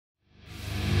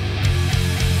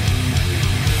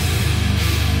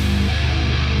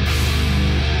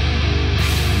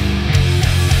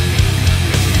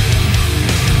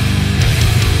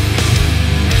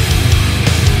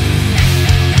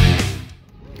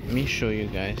me show you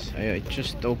guys. I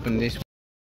just opened this.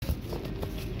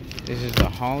 This is the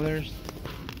haulers.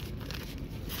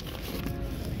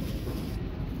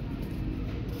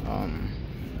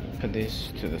 Put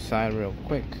this to the side real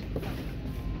quick.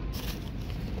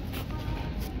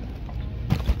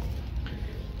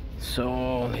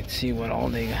 So let's see what all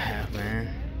they have,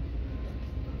 man.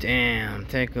 Damn,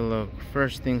 take a look.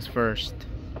 First things first.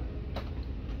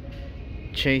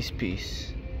 Chase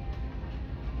piece.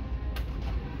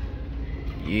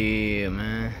 Yeah,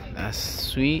 man, that's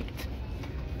sweet.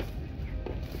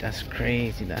 That's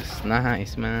crazy. That's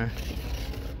nice, man.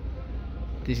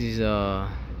 This is a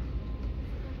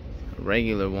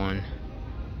regular one.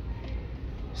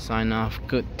 Sign off,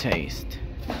 good taste.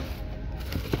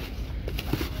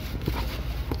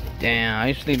 Damn, I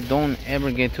usually don't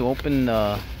ever get to open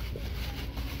the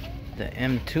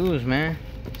M2s, man,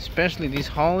 especially these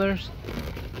haulers.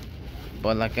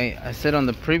 But like I said on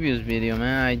the previous video,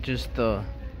 man, I just I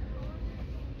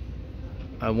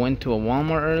went to a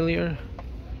Walmart earlier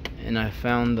and I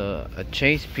found a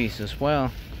chase piece as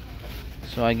well.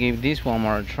 So I gave this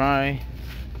Walmart a try,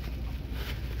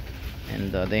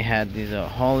 and they had these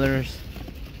haulers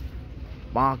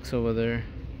box over there.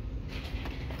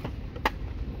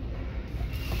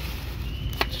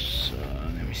 So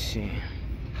let me see.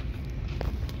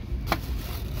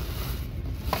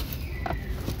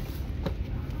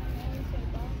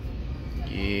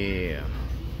 Yeah,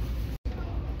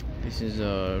 this is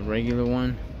a regular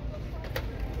one.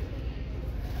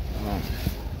 Oh,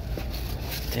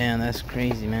 damn, that's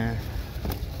crazy, man.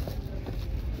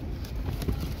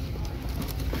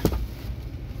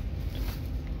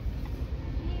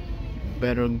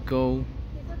 Better go.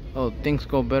 Oh, things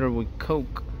go better with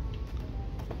Coke.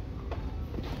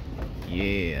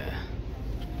 Yeah,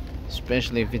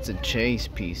 especially if it's a chase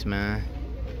piece, man.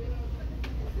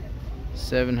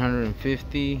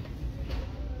 750.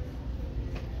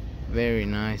 Very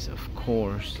nice, of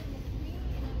course,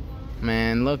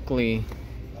 man. Luckily,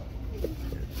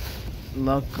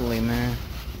 man.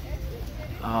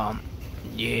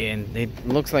 Yeah, and it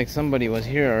looks like somebody was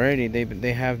here already.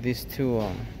 They have these two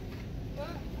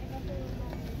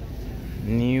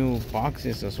new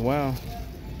boxes as well.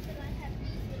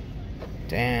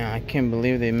 Damn, I can't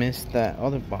believe they missed that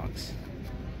other box.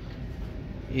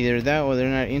 Either that or they're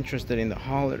not interested in the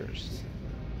haulers.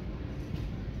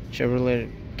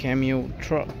 Chevrolet Cameo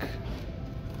truck.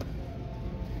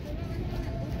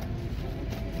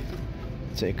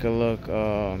 Take a look.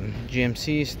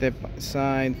 GMC step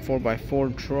side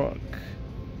 4x4 truck.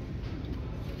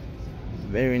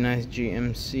 Very nice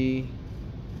GMC.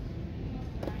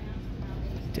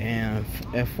 Damn,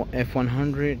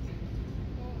 F100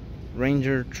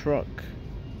 Ranger truck.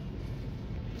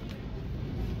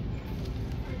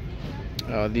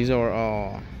 These are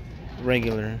all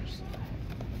regulars.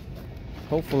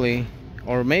 Hopefully,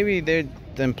 or maybe the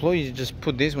employees just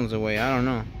put these ones away. I don't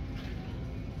know.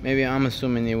 Maybe I'm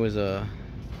assuming it was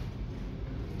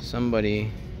somebody,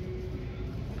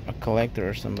 a collector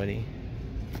or somebody.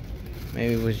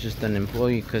 Maybe it was just an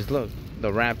employee, because look,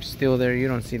 the wrap's still there. You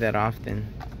don't see that often,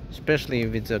 especially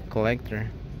if it's a collector.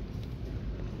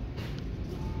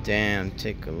 Damn,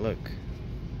 take a look.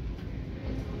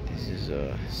 This is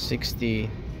a 60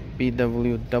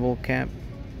 BW double cab.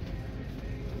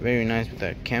 Very nice with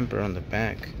that camper on the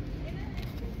back.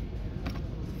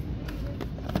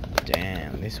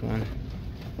 Damn, this one.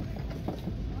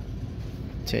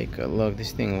 Take a look.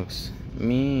 This thing looks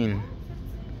mean.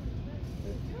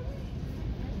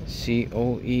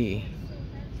 COE.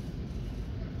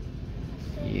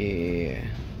 Yeah.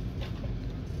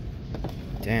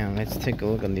 Damn, let's take a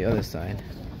look on the other side.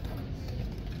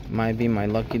 Might be my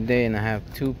lucky day and I have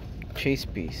two chase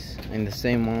piece in the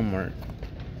same Walmart.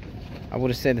 I would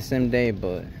have said the same day,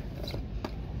 but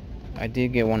I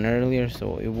did get one earlier,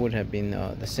 so it would have been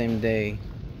the same day.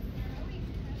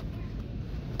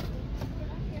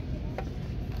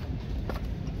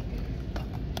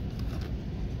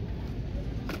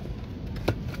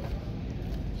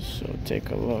 So take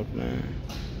a look, man.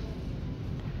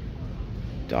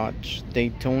 Dodge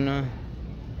Daytona,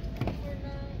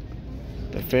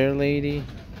 the Fair Lady,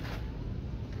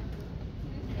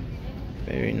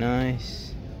 very nice.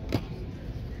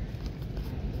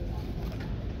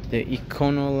 The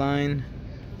Econo line,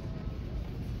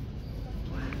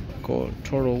 called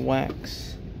Turtle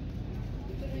Wax.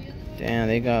 Damn,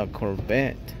 they got a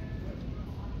Corvette.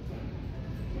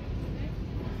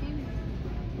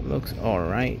 Looks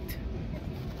alright.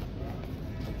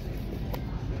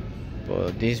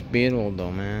 But this Beetle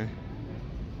though, man.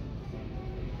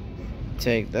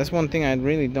 That's one thing I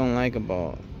really don't like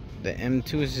about the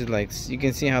M2 is like, you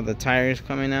can see how the tire is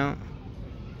coming out.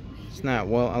 It's not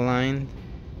well aligned.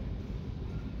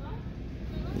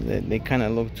 They kind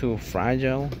of look too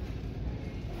fragile.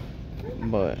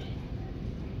 But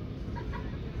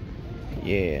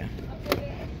yeah,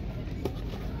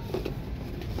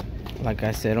 like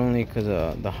I said, only because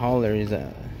the hauler is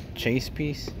a chase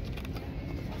piece,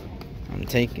 I'm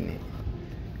taking it.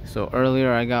 So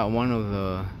earlier I got one of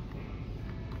the,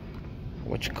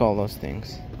 what you call those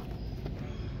things,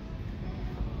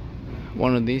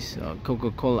 one of these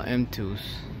Coca-Cola M2s.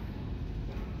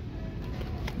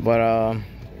 But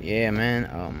yeah,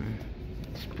 man,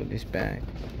 let's put this back.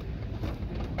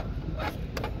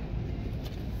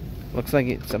 Looks like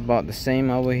it's about the same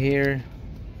over here,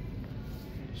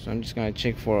 so I'm just gonna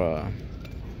check for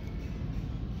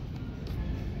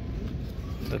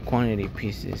the quantity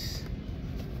pieces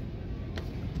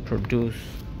produced,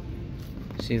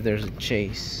 see if there's a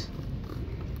chase.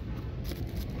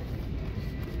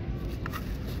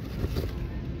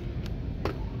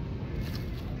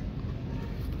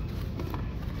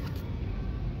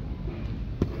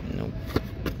 Nope.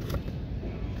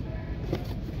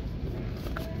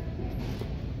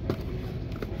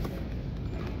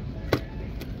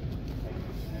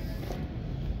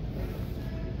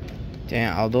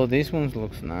 Damn, although this one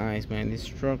looks nice, man. This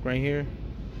truck right here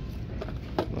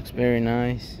looks very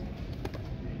nice.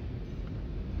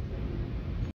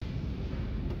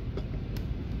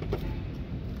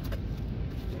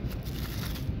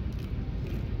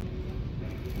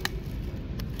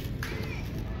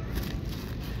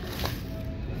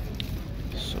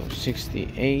 So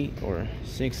 68 or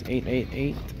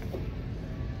 6888,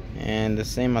 and the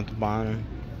same at the bottom.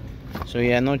 So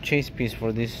yeah, no chase piece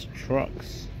for these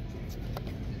trucks.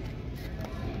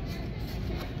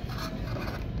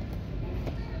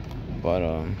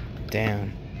 But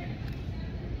damn,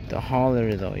 the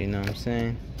hauler though, you know what I'm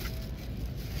saying?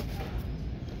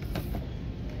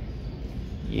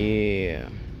 Yeah.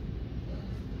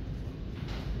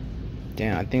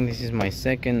 Damn, I think this is my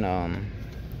second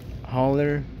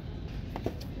hauler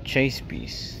chase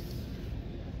piece.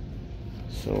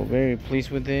 So very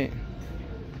pleased with it.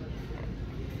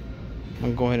 I'm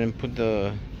gonna go ahead and put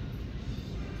the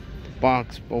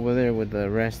box over there with the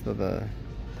rest of the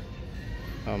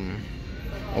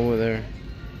over there.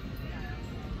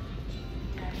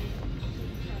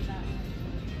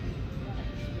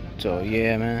 So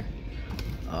yeah, man,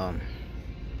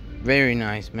 very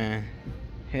nice, man.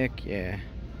 Heck yeah.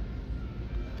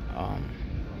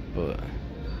 But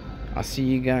I'll see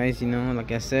you guys, you know,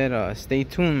 like I said, stay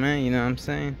tuned, man, you know what I'm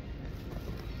saying?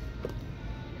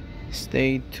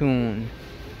 Stay tuned.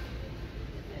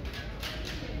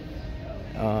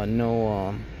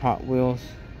 No Hot Wheels,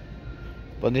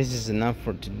 but this is enough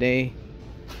for today.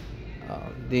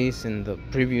 This and the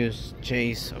previous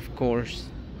chase, of course.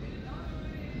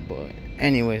 But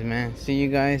anyways, man, see you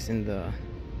guys in the,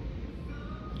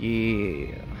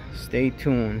 yeah, stay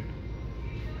tuned.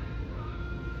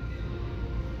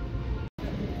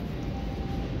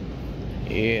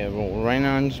 Yeah, well, right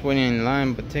now I'm just waiting in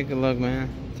line, but take a look, man.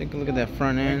 Take a look at that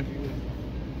front end.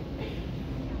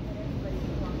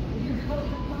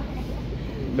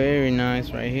 Very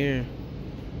nice right here.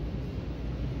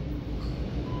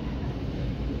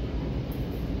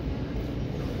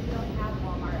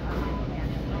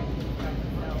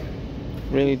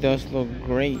 Really does look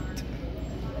great.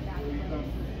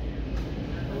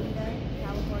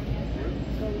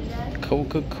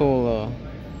 Coca-Cola.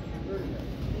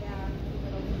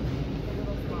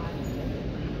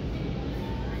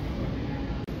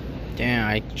 Damn,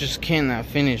 I just cannot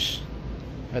finish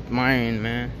admiring,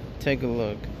 man. Take a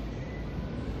look.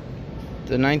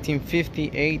 The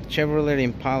 1958 Chevrolet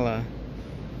Impala.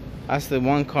 That's the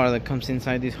one car that comes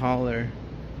inside this hauler.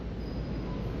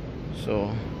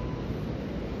 So,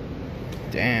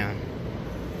 damn.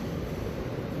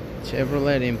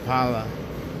 Chevrolet Impala.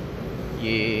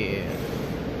 Yeah.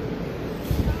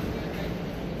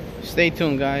 Stay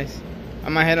tuned, guys. I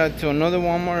might head out to another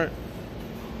Walmart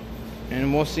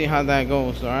and we'll see how that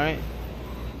goes, alright?